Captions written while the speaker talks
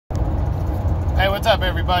Hey, what's up,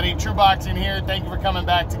 everybody? True Boxing here. Thank you for coming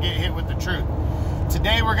back to get hit with the truth.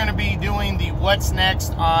 Today we're going to be doing the what's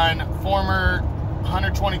next on former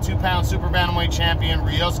 122-pound super bantamweight champion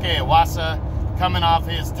Ryosuke Iwasa, coming off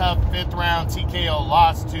his tough 5th round TKO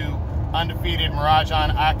loss to undefeated Murodjon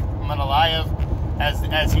Ahkmadaliev,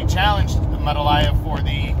 as he challenged Ahkmadaliev for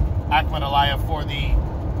the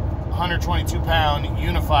 122-pound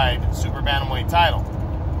unified super bantamweight title.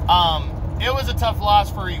 It was a tough loss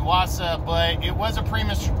for Iwasa, but it was a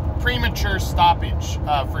premature stoppage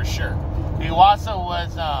for sure. Iwasa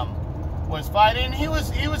was fighting. He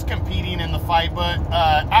was competing in the fight, but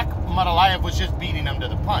Ahkmadaliev was just beating him to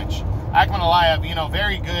the punch. Ahkmadaliev,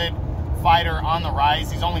 very good fighter on the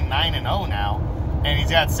rise. He's only 9-0 now, and he's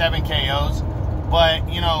got 7 KOs. But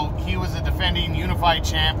he was a defending unified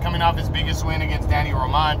champ, coming off his biggest win against Danny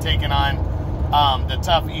Roman, taking on the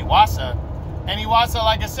tough Iwasa. And Iwasa,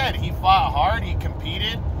 like I said, he fought hard, he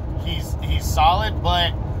competed, he's solid,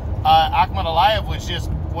 but Ahkmadaliev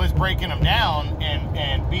was breaking him down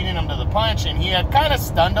and beating him to the punch, and he had kind of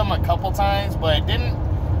stunned him a couple times, but it didn't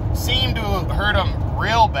seem to have hurt him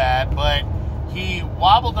real bad. But he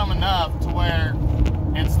wobbled him enough to where,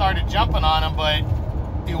 and started jumping on him, but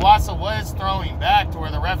Iwasa was throwing back to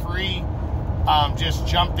where the referee just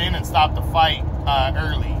jumped in and stopped the fight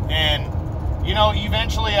early. And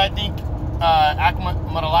eventually I think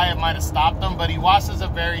Ahkmadaliev might have stopped him, but Iwasa's a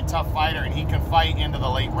very tough fighter, and he can fight into the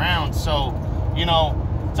late rounds. So,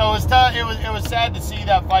 so it was tough. It was sad to see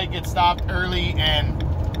that fight get stopped early and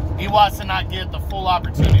Iwasa not get the full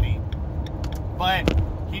opportunity. But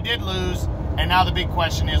he did lose, and now the big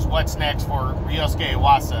question is what's next for Ryosuke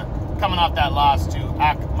Iwasa, coming off that loss to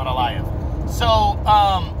Ahkmadaliev. So,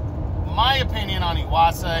 my opinion on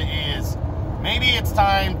Iwasa is maybe it's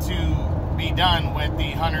time to be done with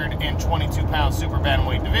the 122-pound super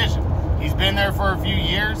bantamweight division. He's been there for a few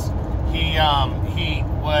years. He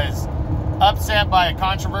was upset by a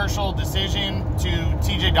controversial decision to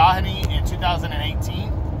TJ Doheny in 2018,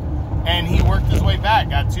 and he worked his way back.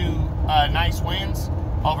 Got 2 nice wins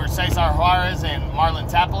over Cesar Juarez and Marlon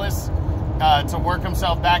Tapilis to work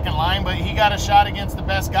himself back in line, but he got a shot against the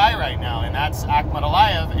best guy right now, and that's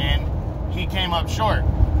Ahkmadaliev, and he came up short.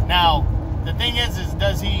 Now, the thing is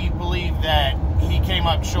does he believe that he came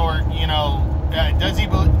up short? Does he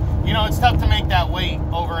believe, it's tough to make that weight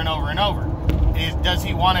over and over and over. Does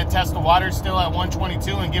he want to test the water still at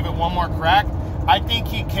 122 and give it one more crack? I think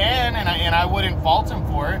he can, and I wouldn't fault him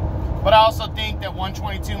for it. But I also think that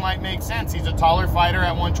 122 might make sense. He's a taller fighter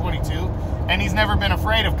at 122, and he's never been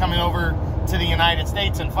afraid of coming over to the United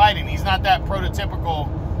States and fighting. He's not that prototypical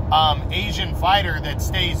Asian fighter that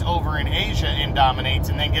stays over in Asia and dominates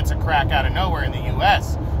and then gets a crack out of nowhere in the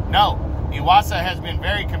U.S. No, Iwasa has been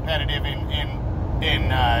very competitive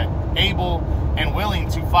and able and willing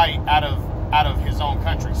to fight out of his own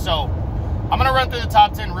country. So I'm going to run through the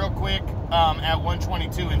top 10 real quick at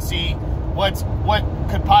 122 and see what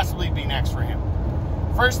could possibly be next for him.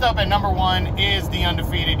 First up at number 1 is the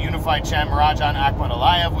undefeated unified champ Murodjon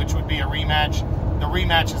Ahkmadaliev, which would be a rematch. The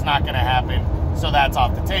rematch is not going to happen, so that's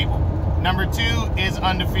off the table. Number 2 is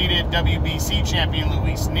undefeated WBC champion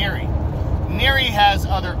Luis Nery. Nery has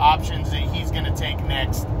other options that he's going to take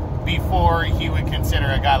next before he would consider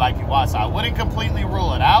a guy like Iwasa. I wouldn't completely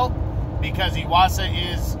rule it out because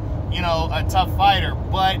Iwasa is, a tough fighter,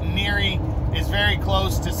 but Nery is very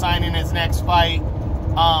close to signing his next fight.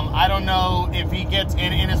 I don't know if he gets,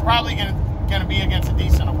 and it's probably going to be against a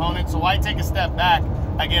decent opponent, so why take a step back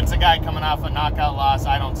against a guy coming off a knockout loss?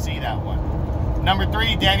 I don't see that one. Number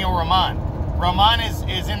 3, Daniel Roman. Roman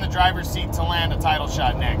is in the driver's seat to land a title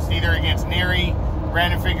shot next, either against Nery,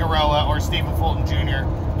 Brandon Figueroa, or Stephen Fulton Jr.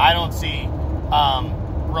 I don't see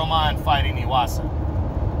Roman fighting Iwasa.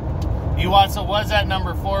 Iwasa was at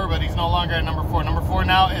number 4, but he's no longer at number 4. Number 4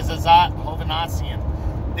 now is Azat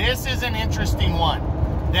Hovhannissian. This is an interesting one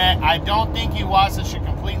that I don't think Iwasa should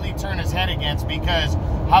completely turn his head against, because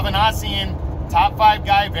Hovhannissian, top 5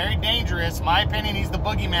 guy, very dangerous. In my opinion, he's the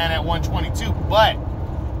boogeyman at 122, but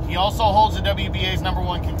he also holds the WBA's number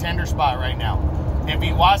 1 contender spot right now. If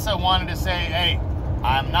Iwasa wanted to say, hey,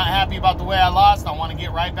 I'm not happy about the way I lost, I want to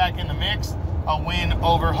get right back in the mix, a win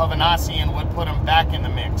over Hovhannissian would put him back in the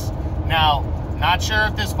mix. Now, not sure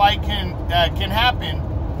if this fight can happen,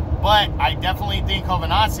 but I definitely think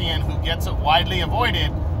Hovhannissian, who gets it widely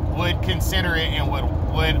avoided, would consider it and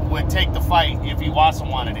would take the fight if Iwasa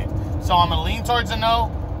wanted it. So I'm going to lean towards a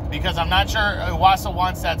no, because I'm not sure Iwasa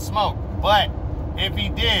wants that smoke. But if he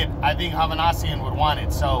did, I think Hovhannissian would want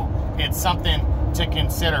it. So it's something to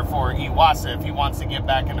consider for Iwasa if he wants to get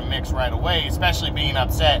back in the mix right away, especially being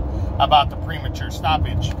upset about the premature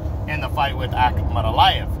stoppage in the fight with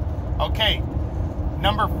Ahkmadaliev. Okay,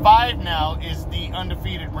 Number 5 now is the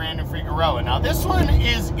undefeated Brandon Figueroa. Now, this one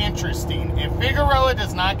is interesting. If Figueroa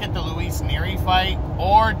does not get the Luis Neri fight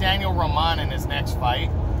or Daniel Roman in his next fight,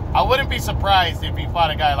 I wouldn't be surprised if he fought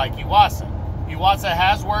a guy like Iwasa. Iwasa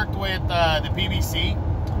has worked with the PBC.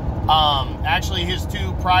 Actually, his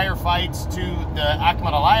 2 prior fights to the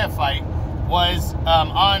Ahkmadaliev fight was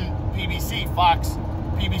on PBC, Fox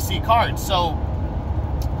PBC cards. So,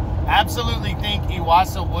 absolutely think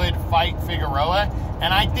Iwasa would fight Figueroa.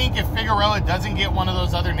 And I think if Figueroa doesn't get one of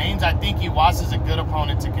those other names, I think Iwasa's a good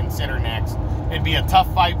opponent to consider next. It'd be a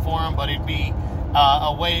tough fight for him, but it'd be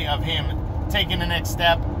a way of him taking the next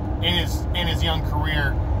step in his young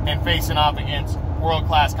career and facing off against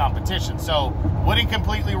world-class competition. So, wouldn't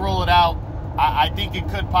completely rule it out. I think it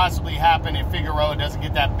could possibly happen if Figueroa doesn't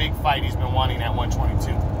get that big fight he's been wanting at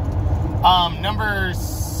 122. Number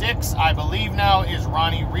 6, I believe now, is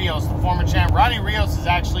Ronnie Rios, the former champ. Ronnie Rios has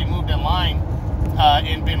actually moved in line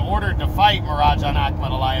and been ordered to fight Murodjon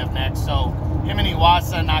Ahkmadaliev next. So him and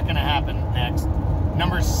Iwasa, not going to happen next.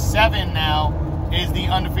 Number 7 now is the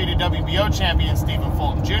undefeated WBO champion, Stephen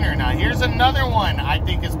Fulton Jr. Now, here's another one I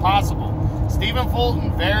think is possible. Stephen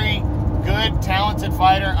Fulton, very good, talented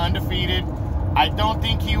fighter, undefeated. I don't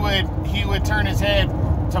think he would turn his head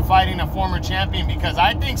to fighting a former champion, because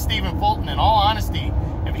I think Stephen Fulton, in all honesty,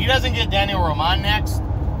 if he doesn't get Daniel Roman next,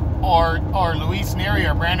 or Luis Neri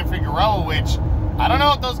or Brandon Figueroa, which I don't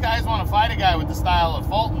know if those guys want to fight a guy with the style of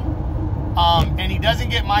Fulton, and he doesn't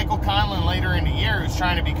get Michael Conlon later in the year, who's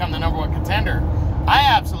trying to become the #1 contender, I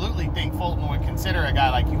absolutely think Fulton would consider a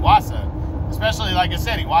guy like Iwasa, especially, like I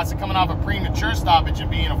said, Iwasa coming off a premature stoppage and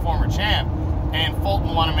being a former champ, and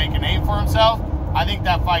Fulton want to make a name for himself. I think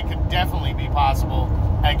that fight could definitely be possible.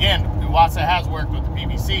 Again, Iwasa has worked with the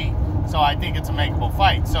PBC, so I think it's a makeable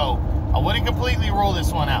fight. So I wouldn't completely rule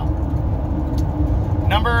this one out.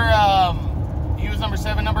 He was number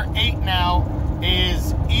 7. Number 8 now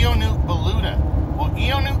is Ionut Baluta. Well,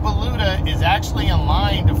 Ionut Baluta is actually in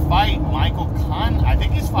line to fight Michael Conlon. I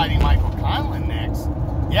think he's fighting Michael Conlon next.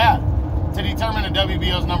 Yeah, to determine the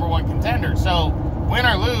WBO's #1 contender. So, win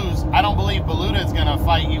or lose, I don't believe Baluta is going to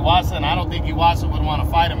fight Iwasa, and I don't think Iwasa would want to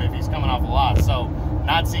fight him if he's coming off a loss. So,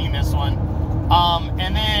 not seeing this one.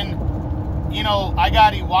 And then, you know, I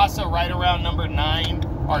got Iwasa right around number 9,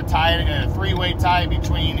 or tied, a 3-way tie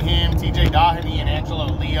between him, TJ Doheny, and Angelo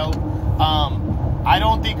Leo. I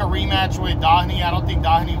don't think a rematch with Doheny, I don't think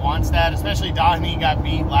Doheny wants that, especially Doheny got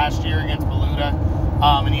beat last year against Baluta,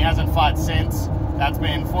 and he hasn't fought since. That's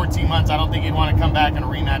been 14 months. I don't think he'd want to come back in a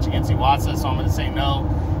rematch against Iwasa, so I'm going to say no.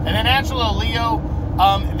 And then Angelo Leo,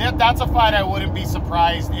 that's a fight I wouldn't be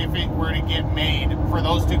surprised if it were to get made for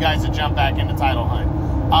those 2 guys to jump back in the title hunt.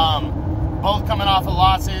 Both coming off of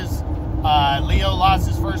losses. Leo lost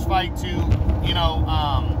his first fight to,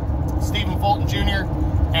 Stephen Fulton Jr.,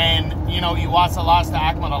 and, Iwasa lost to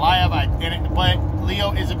Ahkmadaliev. But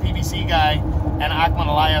Leo is a PBC guy, and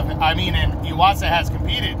and Iwasa has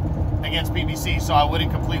competed against PBC, so I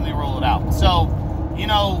wouldn't completely rule it out. So,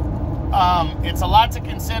 it's a lot to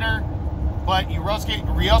consider, but Ryosuke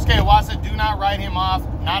Iwasa, do not write him off.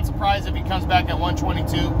 Not surprised if he comes back at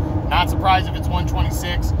 122. Not surprised if it's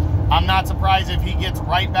 126. I'm not surprised if he gets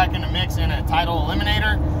right back in the mix in a title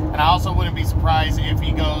eliminator, and I also wouldn't be surprised if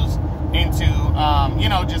he goes into,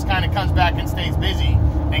 just kind of comes back and stays busy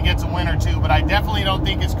and gets a win or 2. But I definitely don't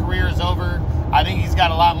think his career is over. I think he's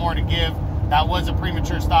got a lot more to give. That was a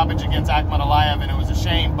premature stoppage against Ahkmadaliev, and it was a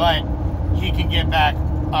shame, but he can get back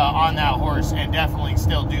on that horse and definitely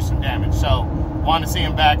still do some damage. So, want to see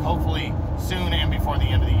him back hopefully soon and before the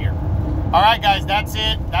end of the year. All right, guys, that's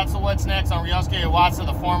it. That's the What's Next on Ryosuke Iwasa,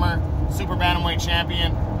 the former Super Bantamweight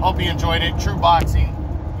champion. Hope you enjoyed it. True boxing.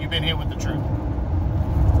 You've been hit with the truth.